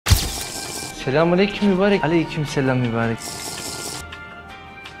Selamünaleyküm mübarek. Aleykümselam mübarek.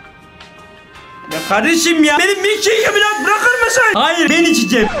 Ya kardeşim ya, benim milkshake'imi bırakır mısın? Hayır, ben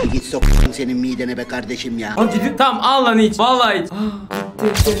içeceğim. Git soktum senin midene be kardeşim ya. Hadi tamam, al lan iç. Vallahi iç.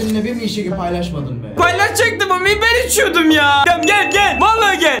 Seninle bir milkshake'i paylaşmadım be. Paylaşacaktım ama ben içiyordum ya. Gel.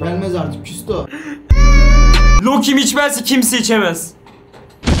 Vallahi gel. Gelmez artık, küstü o. Lokim içmezse kimse içemez.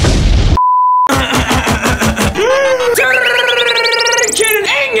 Türkiye'nin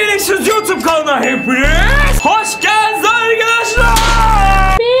en gereksiz YouTube kanalına hepiniz hoş geldiniz arkadaşlar.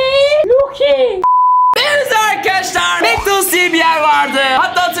 Loki. Evet arkadaşlar, McDonald's diye bir yer vardı.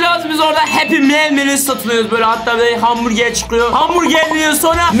 Hatta hatırlıyorsunuz, biz orada Happy Meal menüsü satılıyoruz. Böyle hatta böyle hamburger çıkıyor. Hamburger yiyor,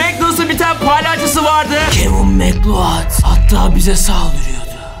 sonra McDonald's'ın bir tane paylaşıcısı vardı. Kevin McDonald hatta bize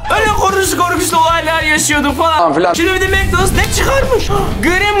saldırıyordu. Öyle korkunç olaylar yaşıyorduk falan filan. Şimdi bir de McDonald's ne çıkarmış?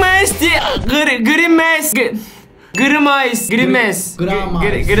 GRİMACE diye. GRİMACE.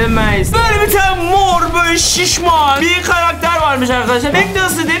 Böyle bir tane mor, böyle şişman bir karakter varmış arkadaşlar.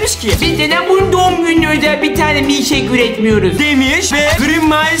 McDonald's demiş ki biz neden bunun doğum gününe özel bir tane milkshake üretmiyoruz demiş ve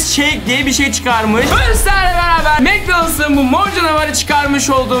GRİMACE Shake diye bir şey çıkarmış. Böyle sizlerle beraber McDonald's'ın bu mor canavarı çıkarmış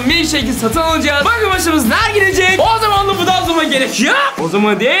olduğu milkshake'i satın alacağız. Bakın başımız ne gelecek? O zaman da bu da almama gerek yok. O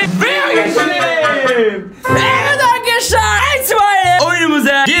zaman değil, videoya geçelim. Evet arkadaşlar, itibariyle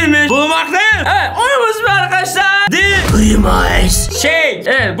oyunumuza girmiş bulunmaktayız. Evet, oyunumuz var arkadaşlar. GRİMACE Shake.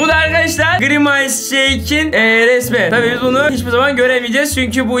 Evet, bu da arkadaşlar GRİMACE Shake'in resmi. Tabii biz bunu hiçbir zaman göremeyeceğiz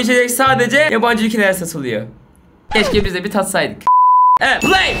çünkü bu içecek sadece yabancı ülkelerde satılıyor. Keşke biz de bir tatsaydık. Evet,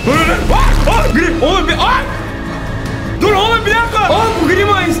 play. Oğlum bir dur oğlum, bir dakika. Bu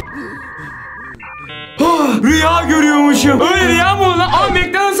GRİMACE. Rüya görüyormuşum. Öyle rüya mı olur lan?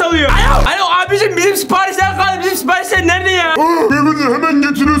 McDonald's alıyor. Alo abicim, bizim siparişler kaldı. Bizim siparişler nerede ya? Beyefendi hemen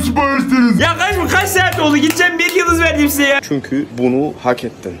getiriyor siparişlerinizi. Ya kaç saat oldu? Gideceğim, 1 yıldız verdim size ya. Çünkü bunu hak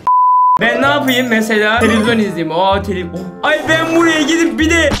ettin. Ben ne yapayım mesela? Televizyon izleyeyim. Ay ben buraya gidip bir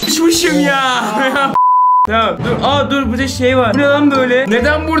de içmişim ya. Tamam dur. Dur burada şey var. Bu ne lan böyle?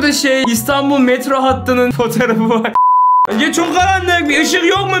 Neden burada İstanbul metro hattının fotoğrafı var? Ya çok karanlık, bir ışık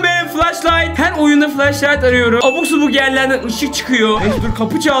yok mu benim? Flashlight. Her oyunda flashlight arıyorum. Abuk subuk yerlerden ışık çıkıyor. Neyse dur,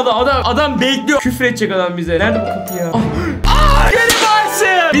 kapı çaldı. Adam bekliyor. Küfür edecek adam bize. Nerede bu kapı ya?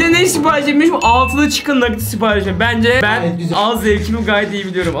 Bir de ne sipariş etmişim? Altılı chicken nugget sipariş etmişim. Bence ben ağız zevkimi gayet iyi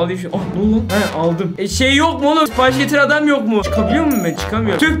biliyorum. Alayım şu. Ne oldu? Aldım. Yok mu oğlum? Sipariş getir adam yok mu? Çıkabiliyor muyum ben?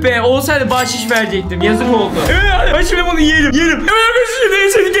 Çıkamıyorum. Tüh be, olsaydı bahşiş verecektim. Yazık oldu. Evet, şimdi bunu yiyelim. Şimdi en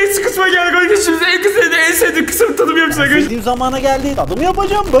sevdiğim kısma geldik arkadaşlar. Şimdi en sevdiğim kısım tadım yapacağız. Sevdiğim zamana geldi. Tadım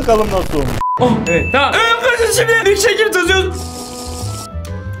yapacağım. Bakalım nasıl olmuş. Evet tamam. Evet arkadaşlar, şimdi bir şekilde tadıyoruz.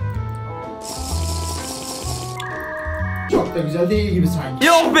 Çok da güzel değil gibi sanki.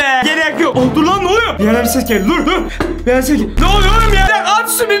 Yok be, gerek yok. Dur lan, ne oluyor? Bir yerden bir ses geldi. Dur. Bir yerden ses geldi. Ne oluyor oğlum ya?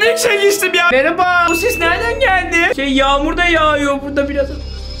 At su, bir milkshake içtim ya. Merhaba. Bu ses nereden geldi? Yağmur da yağıyor burada biraz.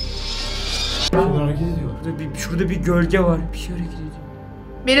 Hareket ediyor. Şurada bir gölge var. Bir şey hareket ediyor.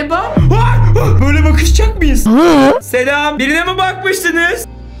 Merhaba. Böyle bakışacak mıyız? Selam. Birine mi bakmıştınız?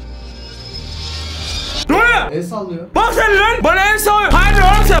 Ne oluyor? El sallıyor. Bak sen lan. Bana el sallıyor. Hayır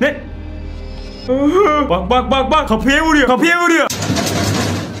oğlum sen. Ne? Bak. Kapıya vuruyor.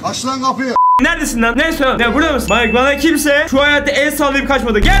 Aç lan kapıyı. Neredesin lan? Neyse lan. Ya burada mısın? Bana kimse şu hayatta el sallayıp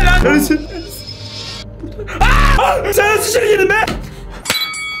kaçmadı. Gel lan. Neredesin? Sen nasıl içeri girdin be?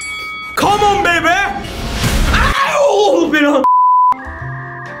 Come on baby. Beni al.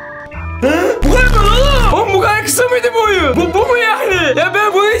 Bu kadar mı oğlum? Oğlum bu kadar kısa mıydı bu oyun? Bu mu yani? Ya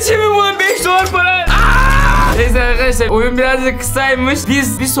ben bunun için mi buna $5 para? Neyse arkadaşlar, oyun birazcık kısaymış.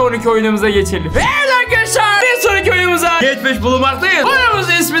 Biz bir sonraki oyunumuza geçelim. Evet arkadaşlar, bir sonraki oyunumuza geçmiş bulunmaktayız.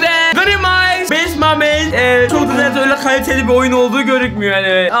 Oyunumuzun ismi de GRİMACE Çok da zaten öyle kaliteli bir oyun olduğu görükmüyor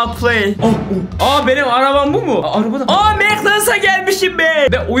yani. Play. Benim arabam bu mu? Arabada. McDonald's'a gelmişim be.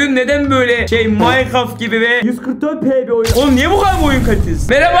 Ve oyun neden böyle Minecraft gibi ve 144p bir oyun. Oğlum niye bu kadar bu oyun kalitesi?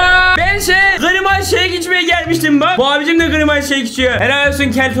 Merhaba. Ben GRİMACE Shake içmeye gelmiştim bak. Bu abicim de GRİMACE Shake içiyor. Helal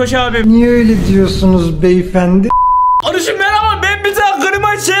olsun Keltoş abim. Niye öyle diyorsunuz beyefendi? Arışım merhaba, ben bir tane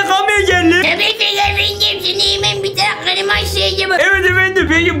GRİMACE Shake almaya geldim. Evet efendim, şimdi hemen bir tane GRİMACE Shake yapayım. Evet efendim,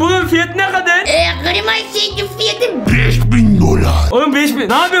 peki bunun fiyatı ne kadar? GRİMACE Shake'in fiyatı $5.000. Oğlum 5.000.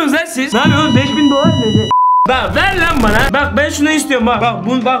 Ne yapıyorsunuz lan siz? Ne yapıyorsunuz? $5.000 ne? Bak ver lan bana. Bak ben şunu istiyorum bak.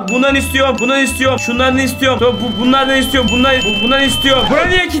 Bak bundan istiyorum. Bundan istiyorum. Şundan ne istiyorum? Bunlardan istiyorum. Bundan istiyorum. Bura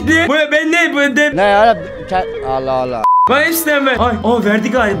niye kilitli? Ben ne? Ne ya? Allah. Bana hepsinden ver.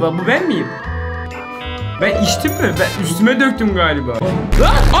 Verdi galiba. Bu ben miyim? Ben içtim mi? Ben üstüme döktüm galiba.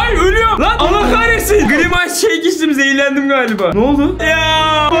 Lan ölüyorum. Lan Allah kahretsin. GRİMACE Shake içtim, zehirlendim galiba. Ne oldu?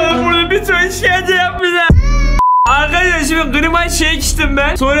 Ya bana burada bir ton işkence yapmışlar. Arkadaşlar şimdi GRİMACE shake içtim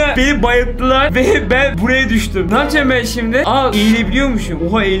ben. Sonra beni bayılttılar ve ben buraya düştüm. Ne yapacağım ben şimdi? Aa, eğilebiliyormuşum.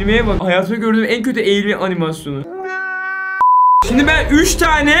 Oha, eğilmeye bak. Hayatımda gördüğüm en kötü eğilme animasyonu. Şimdi ben 3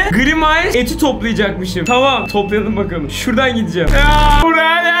 tane GRİMACE eti toplayacakmışım. Tamam, toplayalım bakalım. Şuradan gideceğim. Ya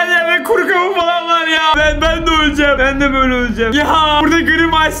buraya her yerde kuru kafa falan var ya. Ben de öleceğim. Ben de böyle öleceğim. Ya burada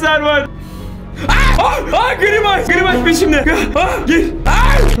GRİMACE'ler var. GRİMACE peşimde. Gel.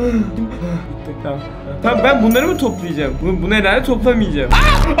 Tamam. Tamam, ben bunları mı toplayacağım? Bunu herhalde toplamayacağım.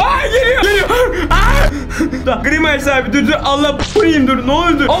 Geliyor. GRİMACE abi dur. Allah burayım dur. Ne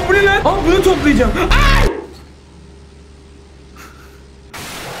olur dur. Bu ne lan? Bunu toplayacağım.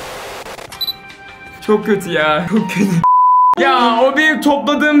 Çok kötü ya. Çok kötü. Ya o benim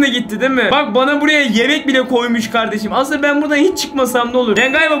topladığım da gitti değil mi? Bak, bana buraya yemek bile koymuş kardeşim. Aslında ben buradan hiç çıkmasam ne olur?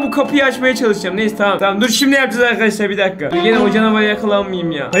 Ben galiba bu kapıyı açmaya çalışacağım. Neyse, tamam. Dur, şimdi yapacağız arkadaşlar, bir dakika. Dur, gene o canavara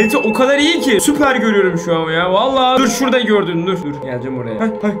yakalanmayayım ya. Harita o kadar iyi ki. Süper görüyorum şu an ya. Vallahi. Dur, şurada gördün. Dur. Geleceğim oraya.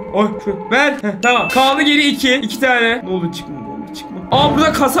 Ver. Tamam. Kaldı geri 2. 2 tane. Ne oldu, çıkma.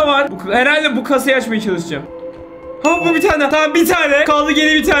 Burada kasa var. Herhalde bu kasayı açmaya çalışacağım. Bu bir tane. Tamam, bir tane. Kaldı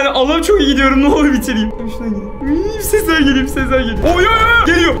geri bir tane. Allah'ım, çok iyi gidiyorum. Ne olur bitireyim. Şuradan gideyim. Sesler geliyor. Oy.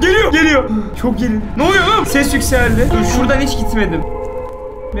 Geliyor. Çok gelin. Ne oluyor oğlum? Ses yükseldi. Dur, şuradan hiç gitmedim.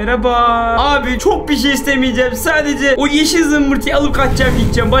 Merhaba. Abi çok bir şey istemeyeceğim. Sadece o yeşil zımbırtıyı alıp kaçacağım,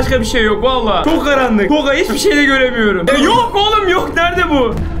 gideceğim. Başka bir şey yok valla. Çok karanlık. Hiçbir şey de göremiyorum. Yok oğlum, yok. Nerede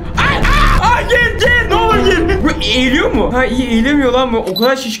bu? Gel. Ne olur gel. Bu eğiliyor mu? İyi, eğilemiyor lan bu. O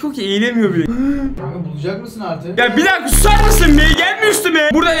kadar şişko ki eğilemiyor bile. Kanka bulacak mısın artık? Ya bir dakika, susar mısın be? Gelme üstüme.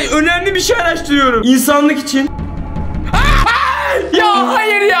 Burada önemli bir şey araştırıyorum. İnsanlık için. Ya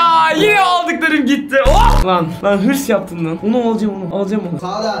hayır ya. Yine aldıklarım gitti. Lan hırs yaptın lan. Onu alacağım.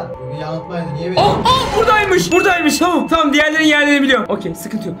 Sağdan. Yanıltmaydı. Niye beni? Buradaymış. Tamam, diğerlerin yerlerini biliyorum. Okey,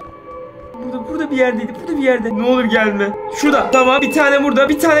 sıkıntı yok. Burada bir yerde. Ne olur gelme. Şurada. Tamam, bir tane burada.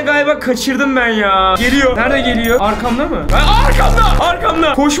 Bir tane galiba kaçırdım ben ya. Geliyor. Nerede geliyor? Arkamda mı?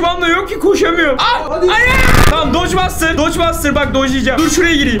 Arkamda. Koşmam da yok ki, koşamıyorum. Tamam, dodge bastır. Bak, dodge'layacağım. Dur,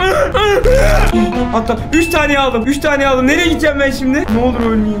 şuraya gireyim. Hatta 3 tane aldım. Nereye gideceğim ben şimdi? Ne olur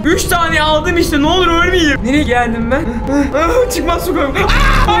ölmeyeyim. 3 tane aldım işte, ne olur ölmeyeyim. Nereye geldim ben? Çıkmaz sokağım.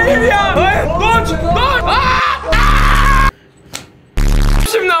 Hayır ya. Dodge.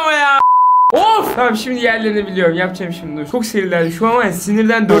 Şimdi ama ya. Of! Tamam, şimdi yerlerini biliyorum. Yapacağım şimdi, dur. Çok serilerdi. Şu an var ya,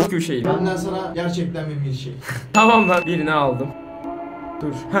 sinirden 4 köşeyim. Benden sana gerçekten bir şey. Tamam lan. Birini aldım.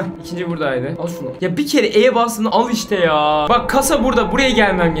 Dur. İkinci buradaydı. Al şunu. Ya bir kere E'ye bastığını al işte ya. Bak, kasa burada. Buraya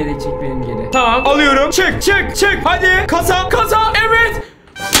gelmem gerekecek benim geri. Tamam, alıyorum. Çık. Hadi. Kasa. Evet.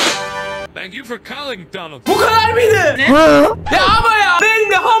 Thank you for calling, Donald. Bu kadar mıydı? Ne? Ya ama ya,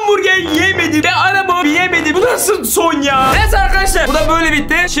 ben de hamburger yemedim ve arabamı yemedim. Bu nasıl son ya? Neyse arkadaşlar, bu da böyle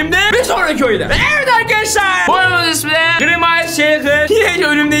bitti. Şimdi bir sonraki oyuna. Evet arkadaşlar, bu oyunun ismi GRİMACE. Hiç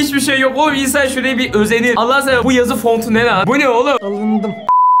önümde hiçbir şey yok. Oğlum, insan şuraya bir özenir. Allah sana, bu yazı fontu ne lan? Bu ne oğlum? Alındım.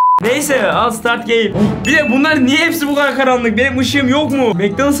 Neyse, al start game. Bir de bunlar niye hepsi bu kadar karanlık? Benim ışığım yok mu?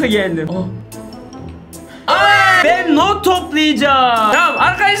 McDonald's'a geldim. Ben not toplayacağım. Tamam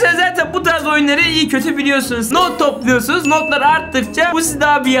arkadaşlar, zaten bu tarz oyunları iyi kötü biliyorsunuz. Not topluyorsunuz. Notlar arttıkça bu sizi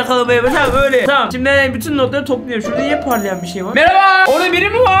daha bir yakalamaya başlar. Tamam, öyle. Tamam, şimdi ben bütün notları topluyorum. Şurada niye parlayan bir şey var? Merhaba. Orada biri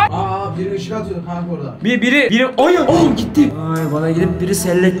mi var? Biri ışık atıyordu kanka orada. Biri. Gitti. Ay, bana gidip biri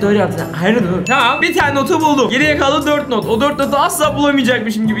selektör yaptı. Hayır. Tamam, bir tane notu buldum. Geriye kaldı 4 not. O 4 notu asla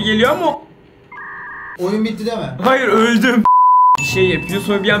bulamayacakmışım gibi geliyor ama. Oyun bitti deme. Hayır, öldüm. Bir şey yapıyor,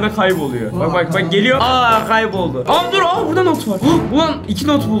 sonra bir anda kayboluyor. Bak geliyor. Kayboldu. Dur, burada not var. Ulan 2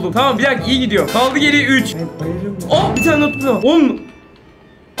 not buldum. Tamam, bir dakika, iyi gidiyor. Kaldı geri 3. Bir tane not daha. 10.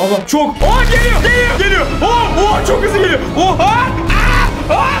 Allah, çok. Geliyor. Çok hızlı geliyor.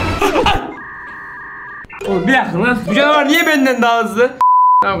 Bir dakika lan. Bu canavar niye benden daha hızlı?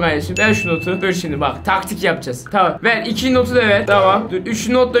 Tamam kardeşim, ver şu notu. Dur şimdi bak, taktik yapacağız. Tamam, ver 2 notu da ver. Tamam, dur, 3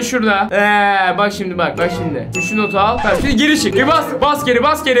 not da şurada. Bak şimdi 3 notu al. Tamam, şimdi geri çık. Bas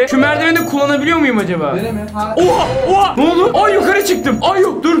geri. Şu merdiveni de kullanabiliyor muyum acaba? Vereme. Oha. Ne oldu? Yukarı çıktım.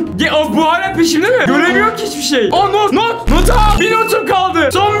 Yok, dur. Bu hala peşimde mi? Göremiyorum ki hiçbir şey. Not al. Bir notum kaldı.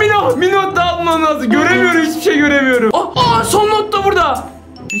 Son bir not daha almam lazım. Göremiyorum, hiçbir şey göremiyorum. Son not da burada.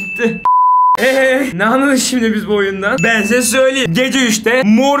 Bitti. Ne anladınız şimdi biz bu oyundan? Ben size söyleyeyim. Gece 3'te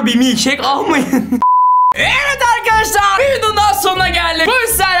mor bir milkshake almayın. Evet arkadaşlar, videonun daha sonuna geldik. Bu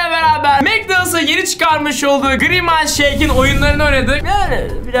sizlerle beraber McDonald's'a yeni çıkarmış olduğu GRİMACE Shake'in oyunlarını oynadık. Yani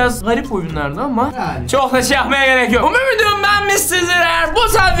biraz garip oyunlardı ama çok da şey yapmaya gerek yok. Umarım videomu beğenmişsinizdir. Eğer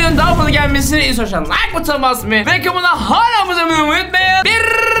bu tarz videonun daha fazla gelmesini istiyorsanız like butonuna basmayı ve kanalımıza hala abone olmayı unutmayın. Bir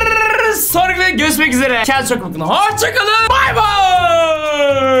sonraki videoda görüşmek üzere. Kendinize çok bakın. Hoşçakalın. Bay bay.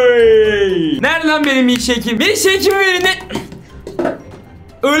 Nerede lan benim milkshake'im? Milkshake'imi verin de.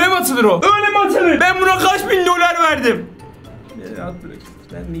 Öyle mi atılır o? Öyle mi atılır? Ben buna kaç bin dolar verdim? Beni rahat bırak.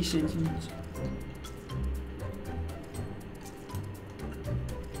 Ben milkshake'imi yiyeceğim.